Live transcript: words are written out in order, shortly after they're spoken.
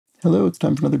Hello, it's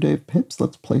time for another day of pips.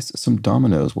 Let's place some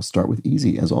dominoes. We'll start with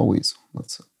easy, as always.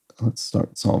 Let's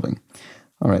start solving.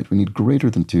 All right, we need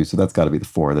greater than 2, so that's got to be the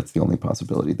 4. That's the only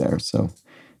possibility there. So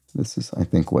this is, I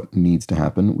think, what needs to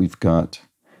happen. We've got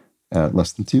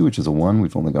less than 2, which is a 1.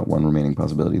 We've only got 1 remaining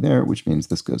possibility there, which means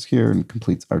this goes here and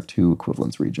completes our 2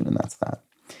 equivalence region, and that's that.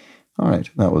 All right,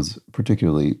 that was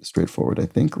particularly straightforward, I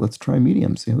think. Let's try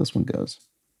medium, see how this one goes.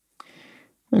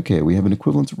 Okay, we have an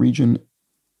equivalence region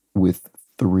with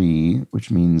 3, which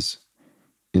means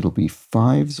it'll be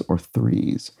 5s or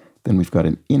 3s. Then we've got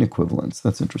an inequivalence.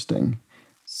 That's interesting.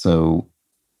 So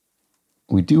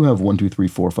we do have 1, 2, 3,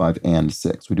 4, 5, and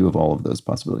 6. We do have all of those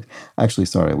possibilities. Actually,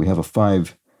 sorry, we have a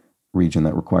 5 region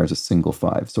that requires a single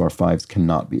 5. So our 5s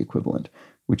cannot be equivalent,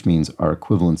 which means our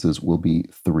equivalences will be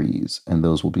 3s, and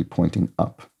those will be pointing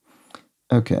up.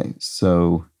 Okay,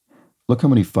 so look how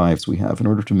many 5s we have. In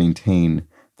order to maintain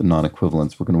the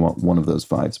non-equivalence, we're going to want one of those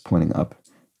 5s pointing up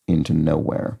into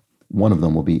nowhere. One of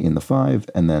them will be in the 5,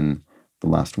 and then the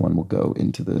last one will go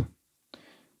into the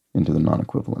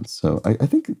non-equivalence. So I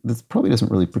think this probably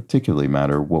doesn't really particularly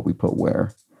matter what we put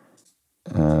where.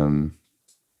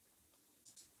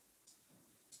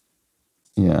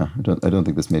 Yeah, I don't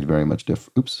think this made very much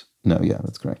difference. Oops, no, yeah,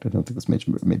 that's correct. I don't think this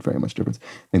made very much difference.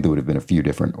 I think there would have been a few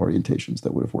different orientations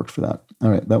that would have worked for that. All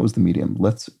right, that was the medium.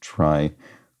 Let's try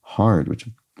hard, which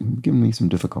have given me some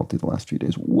difficulty the last few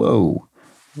days. Whoa,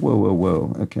 whoa, whoa,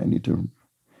 whoa. Okay, I need to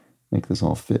make this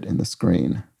all fit in the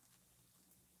screen.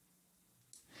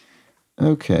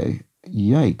 Okay,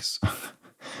 yikes.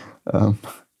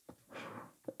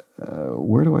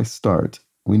 Where do I start?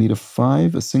 We need a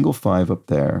single 5 up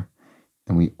there,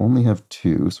 and we only have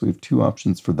 2, so we have 2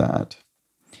 options for that.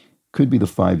 Could be the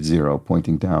 5, 0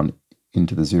 pointing down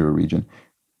into the 0 region,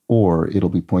 or it'll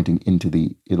be pointing into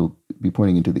the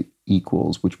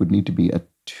equals, which would need to be a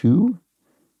 2.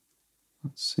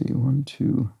 Let's see, 1,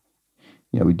 2.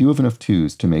 Yeah, we do have enough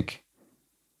 2s to make,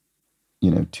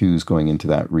 2s going into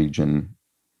that region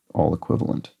all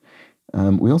equivalent.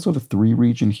 We also have a 3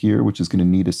 region here, which is going to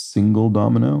need a single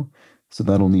domino. So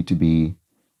that'll need to be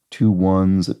 2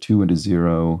 1s, a 2 and a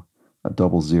 0, a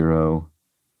double 0.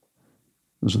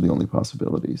 Those are the only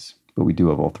possibilities, but we do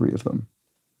have all 3 of them.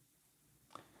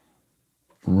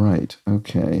 Right,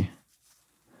 okay.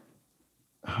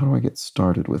 How do I get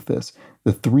started with this?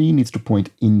 The 3 needs to point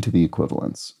into the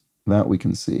equivalence. That we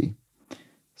can see.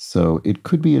 So it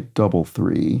could be a double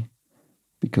 3,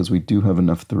 because we do have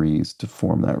enough 3s to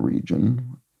form that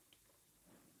region.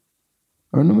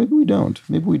 Or no, maybe we don't.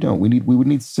 Maybe we don't. We would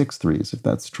need 6 3s if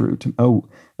that's true. Oh,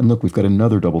 and look, we've got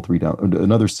another double 3 down,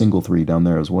 another single 3 down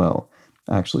there as well.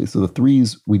 Actually, so the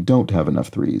 3s, we don't have enough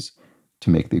 3s to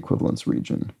make the equivalence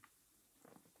region.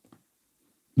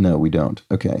 No, we don't.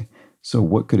 Okay, so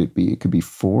what could it be? It could be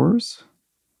 4s.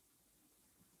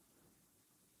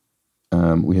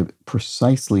 We have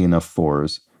precisely enough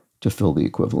 4s to fill the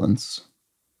equivalence.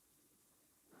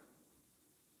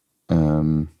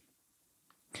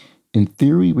 In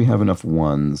theory, we have enough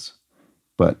 1s,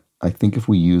 but I think if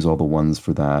we use all the 1s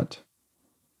for that,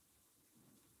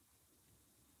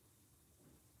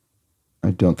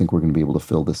 I don't think we're going to be able to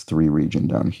fill this 3 region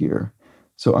down here.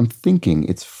 So I'm thinking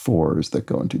it's 4s that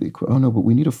go into the equivalence. Oh no, but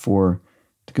we need a 4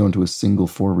 to go into a single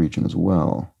 4 region as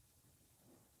well.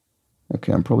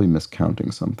 Okay, I'm probably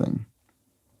miscounting something.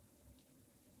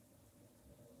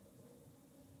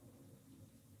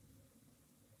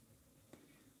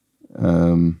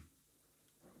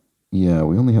 Yeah,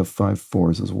 we only have 5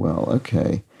 4s as well.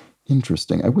 Okay,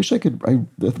 interesting. I wish I could.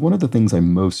 One of the things I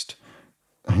most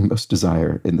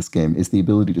desire in this game is the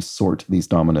ability to sort these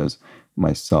dominoes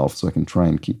myself, so I can try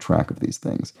and keep track of these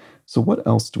things. So what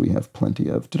else do we have plenty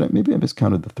of? Maybe I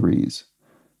miscounted the 3s.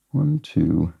 1,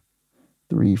 2,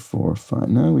 3, 4, 5.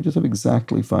 No, we just have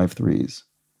exactly 5 3s.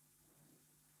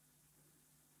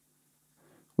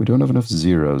 We don't have enough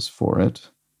 0s for it.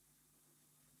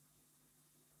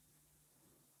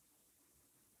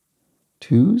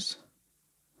 2s?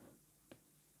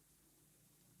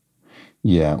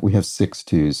 Yeah, we have 6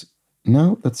 2s.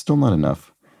 No, that's still not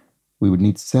enough. We would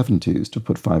need 7 2s to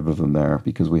put 5 of them there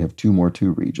because we have 2 more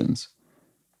 2 regions.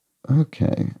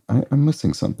 Okay, I'm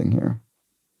missing something here.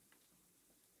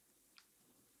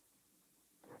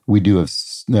 We have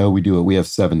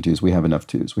 7 2s. We have enough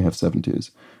 2s. We have 7 2s.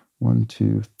 1,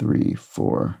 2, 3,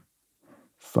 4,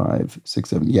 5, 6,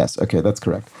 7. Yes, okay, that's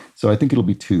correct. So I think it'll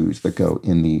be 2s that go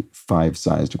in the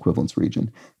 5-sized equivalence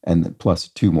region, and plus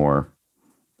 2 more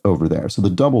over there. So the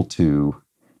double 2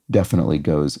 definitely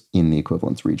goes in the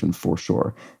equivalence region for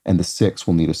sure. And the 6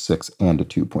 will need a 6 and a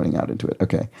 2 pointing out into it.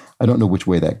 Okay, I don't know which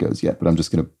way that goes yet, but I'm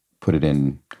just going to put it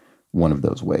in one of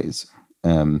those ways.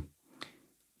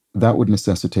 that would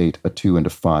necessitate a 2 and a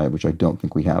 5, which I don't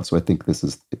think we have. So I think this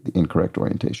is the incorrect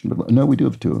orientation. But no, we do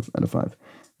have a 2 and a 5,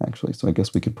 actually. So I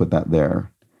guess we could put that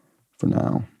there for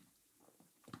now.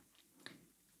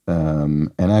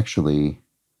 And actually,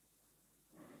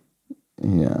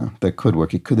 yeah, that could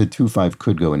work. It could, the 2, 5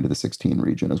 could go into the 16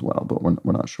 region as well, but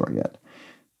we're not sure yet.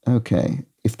 Okay,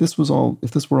 if this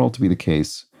were all to be the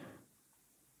case,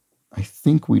 I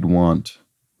think we'd want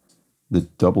the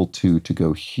double 2 to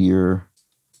go here,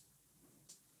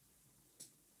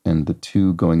 and the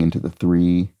 2 going into the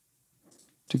 3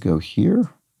 to go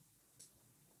here.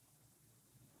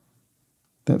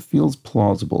 That feels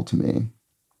plausible to me.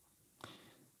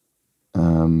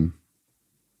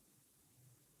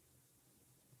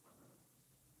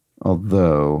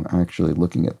 Although, actually,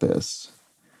 looking at this,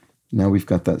 now we've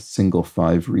got that single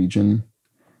 5 region,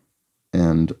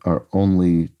 and our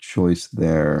only choice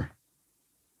there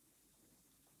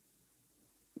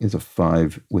is a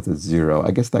 5 with a 0.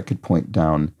 I guess that could point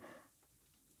down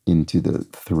into the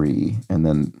 3, and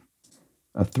then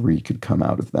a 3 could come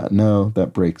out of that. No,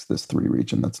 that breaks this 3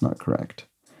 region. That's not correct.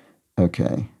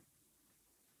 Okay.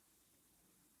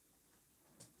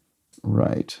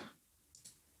 Right.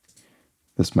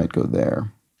 This might go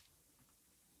there.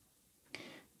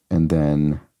 And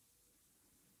then,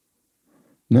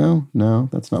 no,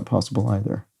 that's not possible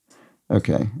either.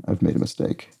 Okay, I've made a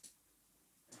mistake.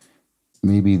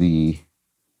 Maybe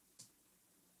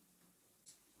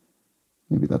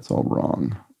that's all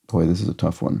wrong. Boy, this is a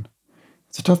tough one.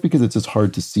 It's tough because it's just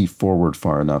hard to see forward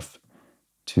far enough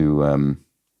to,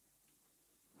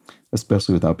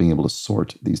 especially without being able to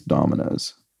sort these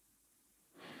dominoes.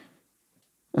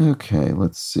 Okay,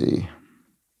 let's see.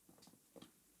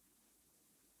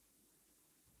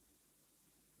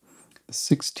 The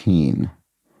 16,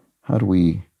 how do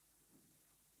we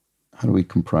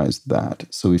comprise that?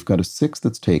 So we've got a 6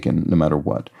 that's taken no matter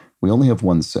what. We only have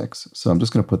one 6, so I'm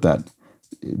just going to put that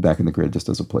back in the grid just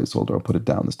as a placeholder. I'll put it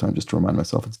down this time just to remind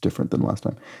myself it's different than last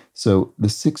time. So the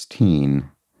 16,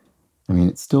 I mean,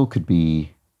 it still could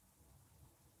be,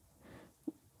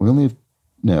 we only have,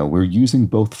 no, we're using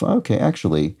both. Okay,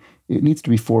 actually, it needs to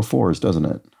be 4 4s, doesn't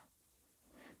it?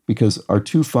 Because our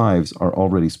 2 5s are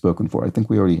already spoken for. I think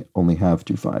we only have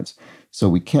 2 5s. So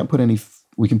we can't put any,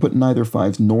 we can put neither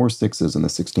 5s nor 6s in the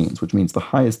 16s, which means the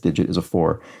highest digit is a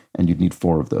 4, and you'd need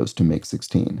 4 of those to make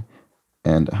 16.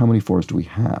 And how many 4s do we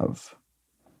have?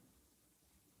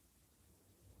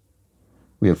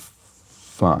 We have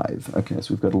 5. Okay,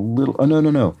 so we've got a little, oh,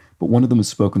 no. But one of them is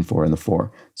spoken for in the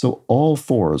 4. So all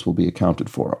 4s will be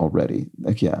accounted for already.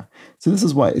 Like, yeah. So this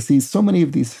is why, see, so many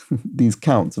of these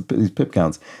counts, these pip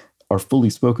counts, are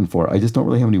fully spoken for. I just don't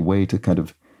really have any way to kind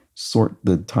of sort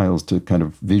the tiles to kind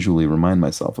of visually remind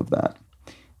myself of that,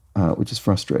 which is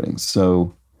frustrating.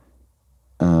 So,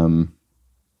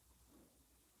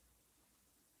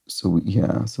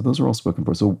 yeah, so those are all spoken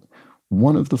for. So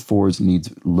one of the 4s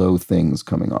needs low things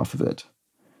coming off of it,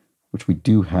 which we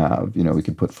do have. You know, we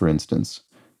could put, for instance,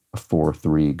 a 4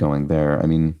 3 going there. I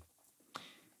mean,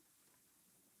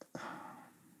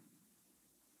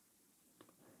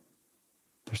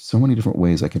 there's so many different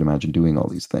ways I could imagine doing all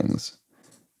these things.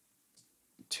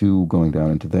 2 going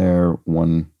down into there,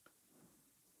 1.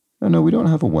 Oh, no, we don't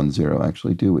have a 1 0,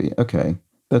 actually, do we? Okay,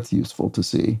 that's useful to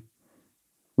see.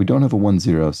 We don't have a 1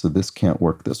 0, so this can't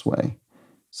work this way.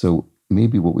 So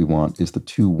maybe what we want is the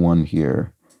 2 1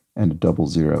 here and a double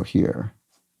 0 here.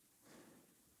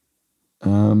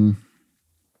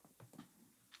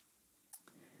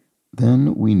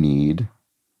 Then we need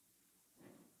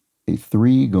a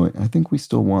 3 going, I think we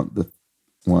still want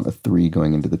a 3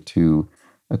 going into the 2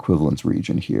 equivalence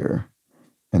region here.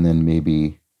 And then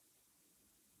maybe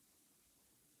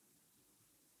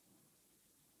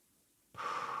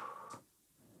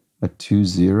a 2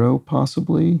 0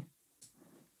 possibly,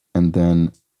 and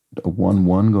then a 1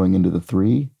 1 going into the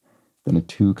 3, then a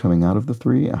 2 coming out of the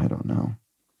 3. I don't know.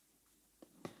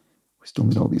 We still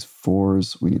need all these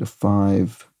 4s. We need a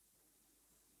 5.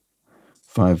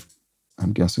 5,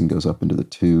 I'm guessing, goes up into the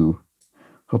 2.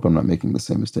 Hope I'm not making the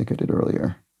same mistake I did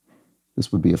earlier.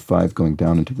 This would be a 5 going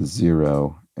down into the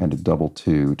 0 and a double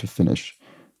 2 to finish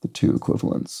the 2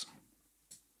 equivalents.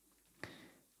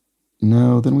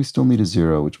 No, then we still need a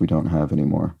 0, which we don't have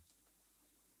anymore.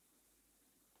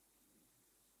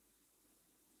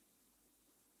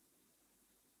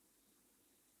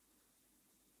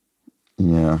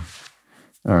 Yeah.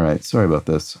 All right, sorry about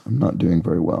this. I'm not doing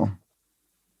very well.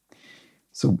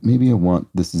 So maybe I want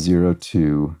this 0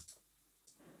 2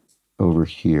 over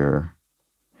here,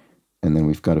 and then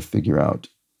we've got to figure out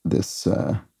this,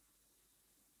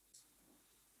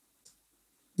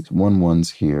 these 1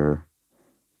 1s here,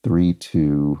 3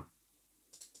 2,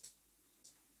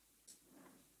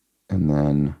 And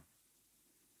then,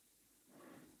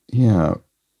 yeah,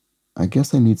 I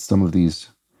guess I need some of these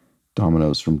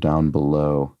dominoes from down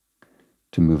below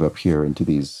to move up here into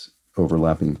these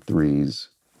overlapping threes.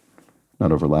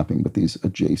 Not overlapping, but these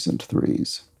adjacent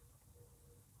threes.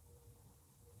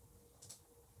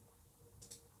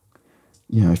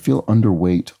 Yeah, I feel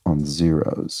underweight on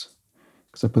zeros.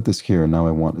 Because I put this here and now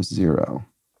I want a 0.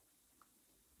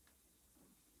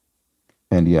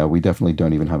 And yeah, we definitely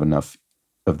don't even have enough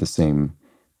of the same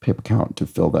pip count to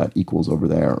fill that equals over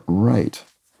there. Right.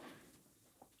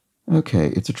 Okay,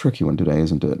 it's a tricky one today,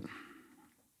 isn't it?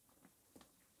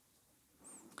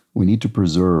 We need to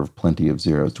preserve plenty of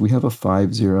zeros. Do we have a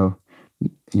 5, 0?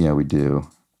 Yeah, we do.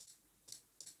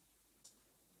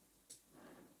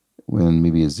 When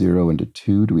maybe a 0 into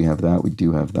 2, do we have that? We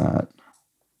do have that.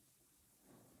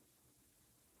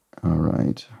 All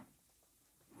right.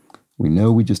 We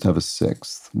know we just have a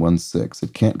 6th, 1 6.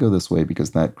 It can't go this way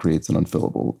because that creates an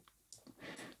unfillable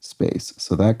space.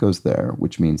 So that goes there,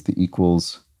 which means the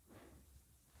equals,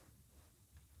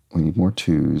 we need more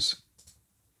 2's.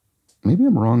 Maybe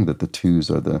I'm wrong that the 2's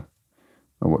are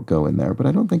what go in there, but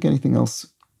I don't think anything else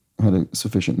had a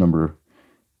sufficient number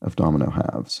of domino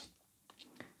halves.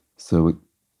 So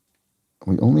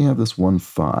we only have this 1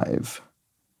 5.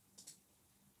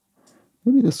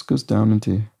 Maybe this goes down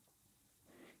into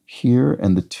here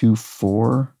and the 2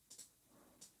 4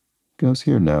 goes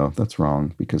here. No, that's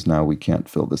wrong because now we can't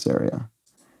fill this area.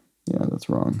 Yeah, that's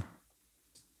wrong.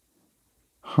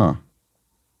 Huh.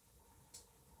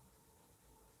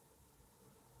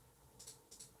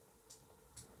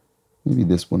 Maybe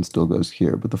this one still goes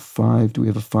here, but the 5, do we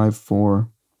have a 5 4?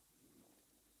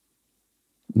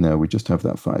 No, we just have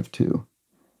that 5 2.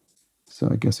 So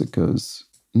I guess it goes,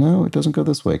 no, it doesn't go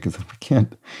this way because we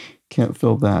can't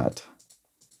fill that.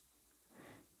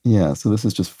 Yeah, so this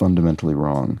is just fundamentally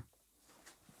wrong.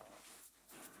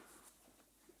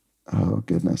 Oh,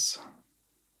 goodness.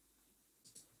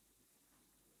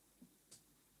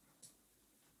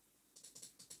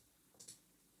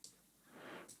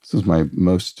 This is my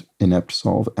most inept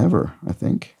solve ever, I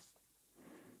think.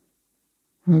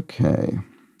 Okay.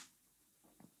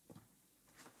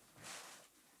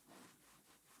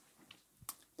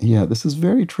 Yeah, this is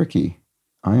very tricky.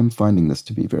 I am finding this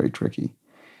to be very tricky.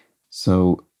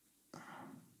 So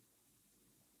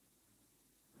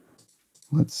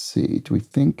let's see. Do we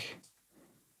think,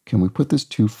 can we put this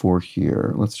 2 4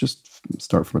 here? Let's just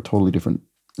start from a totally different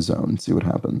zone and see what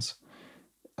happens.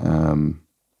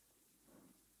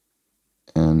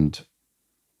 And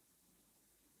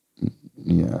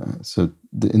yeah, so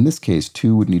in this case,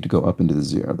 2 would need to go up into the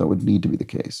 0. That would need to be the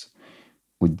case.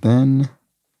 Would then,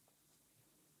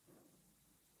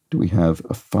 do we have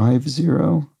a 5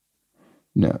 0?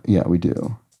 No, yeah, we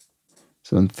do.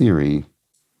 So in theory,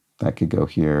 that could go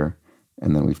here,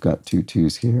 and then we've got 2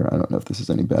 2's here. I don't know if this is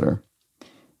any better.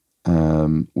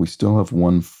 We still have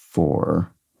 1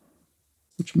 4,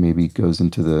 which maybe goes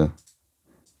into the,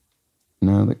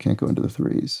 no, that can't go into the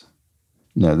 3's.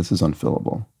 No, this is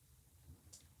unfillable.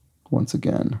 Once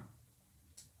again.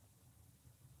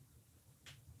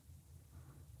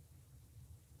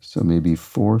 So maybe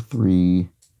 4 3,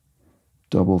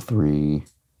 double 3.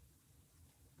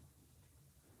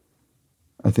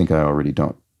 I think I already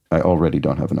don't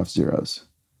have enough zeros.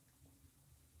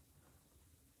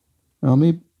 Well,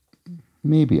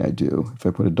 maybe I do. If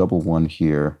I put a double 1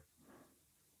 here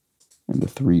and a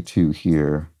 3 2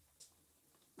 here.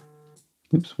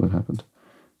 Oops, what happened?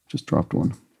 Just dropped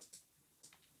one.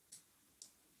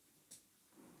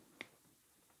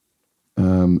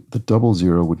 The double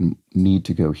 0 would need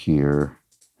to go here.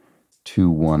 2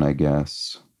 1, I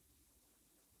guess.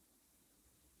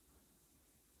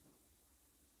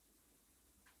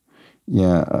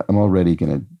 Yeah, I'm already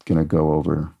gonna go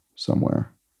over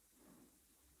somewhere.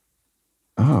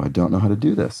 Oh, I don't know how to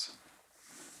do this.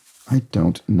 I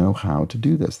don't know how to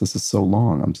do this. This is so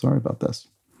long. I'm sorry about this.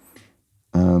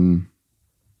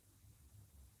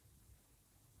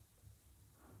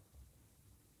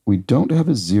 We don't have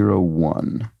a 0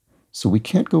 1, so we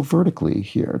can't go vertically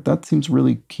here. That seems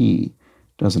really key,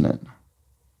 doesn't it?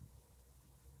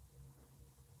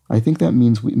 I think that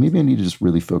means maybe I need to just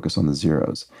really focus on the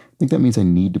zeros. I think that means I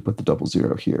need to put the double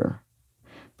 0 here.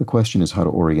 The question is how to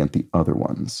orient the other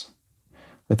ones.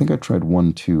 I think I tried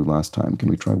 1 2 last time. Can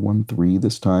we try 1 3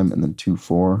 this time and then 2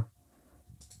 4?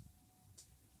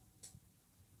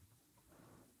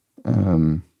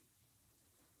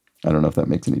 I don't know if that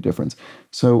makes any difference.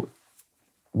 So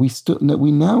we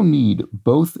now need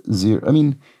both 0. I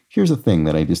mean, here's a thing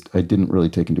that I didn't really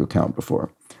take into account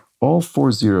before. All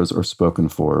 4 zeros are spoken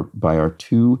for by our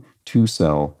two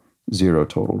cell 0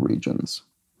 total regions.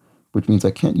 which means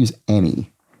I can't use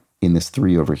any in this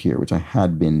 3 over here, which I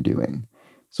had been doing.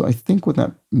 So I think what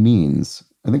that means,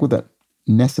 I think what that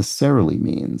necessarily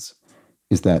means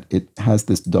is that it has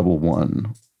this double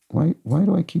 1. Why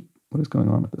do I keep, what is going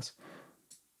on with this?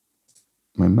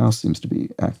 My mouse seems to be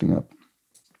acting up.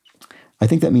 I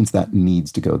think that means that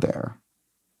needs to go there,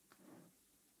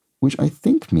 which I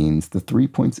think means the 3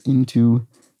 points into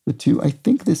the 2. I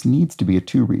think this needs to be a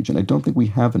 2 region. I don't think we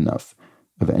have enough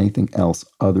of anything else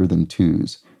other than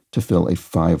 2s to fill a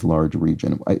 5 large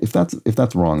region. If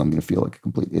that's wrong, I'm going to feel like a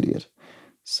complete idiot.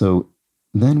 So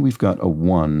then we've got a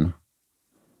 1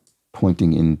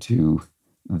 pointing into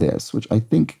this, which I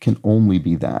think can only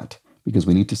be that, because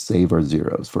we need to save our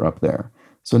zeros for up there.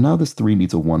 So now this 3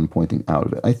 needs a 1 pointing out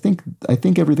of it. I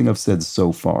think everything I've said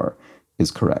so far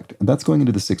is correct. And that's going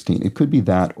into the 16. It could be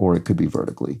that, or it could be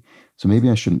vertically. So maybe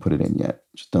I shouldn't put it in yet.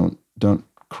 Just don't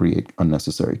create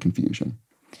unnecessary confusion.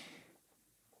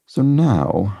 So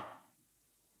now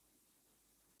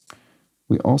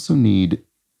we also need,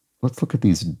 let's look at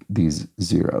these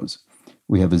zeros.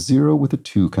 We have a 0 with a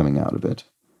 2 coming out of it,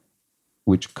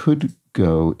 which could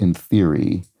go, in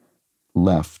theory,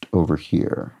 left over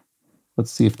here.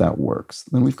 Let's see if that works.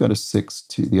 Then we've got a 6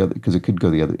 to the other, because it could go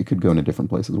the other, it could go in a different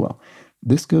place as well.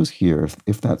 This goes here,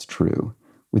 if that's true.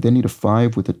 We then need a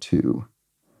 5 with a 2,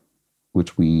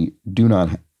 which we do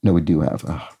not, no, we do have.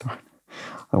 Oh, darn.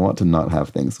 I want to not have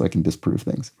things so I can disprove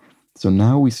things. So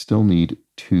now we still need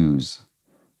 2s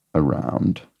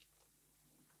around.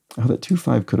 Oh, that 2,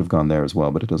 5 could have gone there as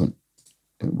well, but it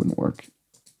wouldn't work.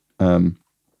 So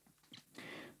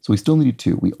we still need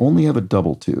 2. We only have a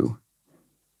double 2.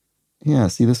 Yeah,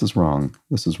 see, this is wrong.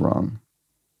 This is wrong.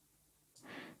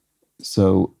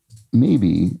 So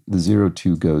maybe the 0,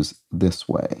 2 goes this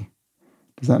way.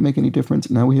 Does that make any difference?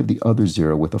 Now we have the other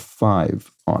 0 with a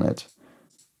 5 on it.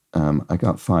 I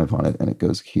got 5 on it, and it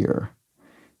goes here.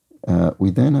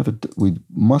 We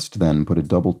must then put a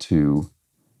double 2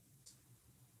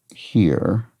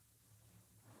 here.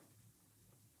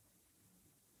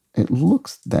 It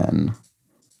looks then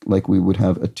like we would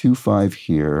have a 2, 5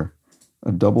 here,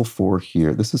 a double 4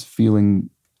 here. This is feeling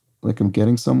like I'm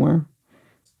getting somewhere.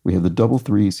 We have the double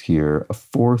 3s here, a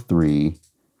 4, 3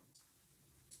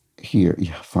 here.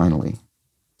 Yeah, finally.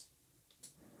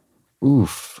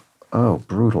 Oof. Oh,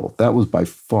 brutal. That was by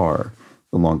far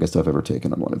the longest I've ever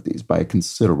taken on one of these, by a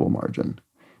considerable margin.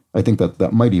 I think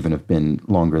that might even have been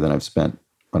longer than I've spent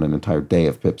on an entire day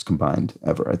of pips combined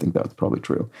ever. I think that's probably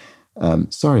true.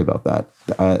 Sorry about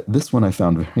that. This one I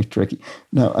found very tricky.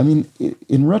 Now, I mean,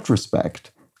 in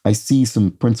retrospect, I see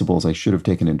some principles I should have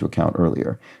taken into account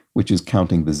earlier, which is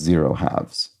counting the 0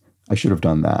 halves. I should have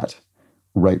done that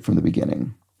right from the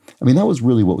beginning. I mean, that was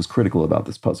really what was critical about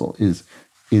this puzzle, is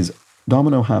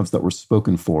domino halves that were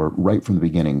spoken for right from the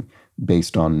beginning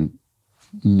based on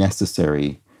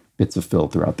necessary bits of fill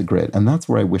throughout the grid. And that's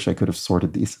where I wish I could have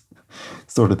sorted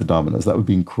the dominoes. That would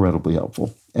be incredibly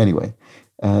helpful. Anyway,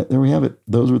 there we have it.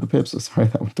 Those were the pips. Sorry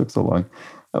that one took so long.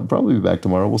 I'll probably be back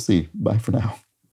tomorrow. We'll see. Bye for now.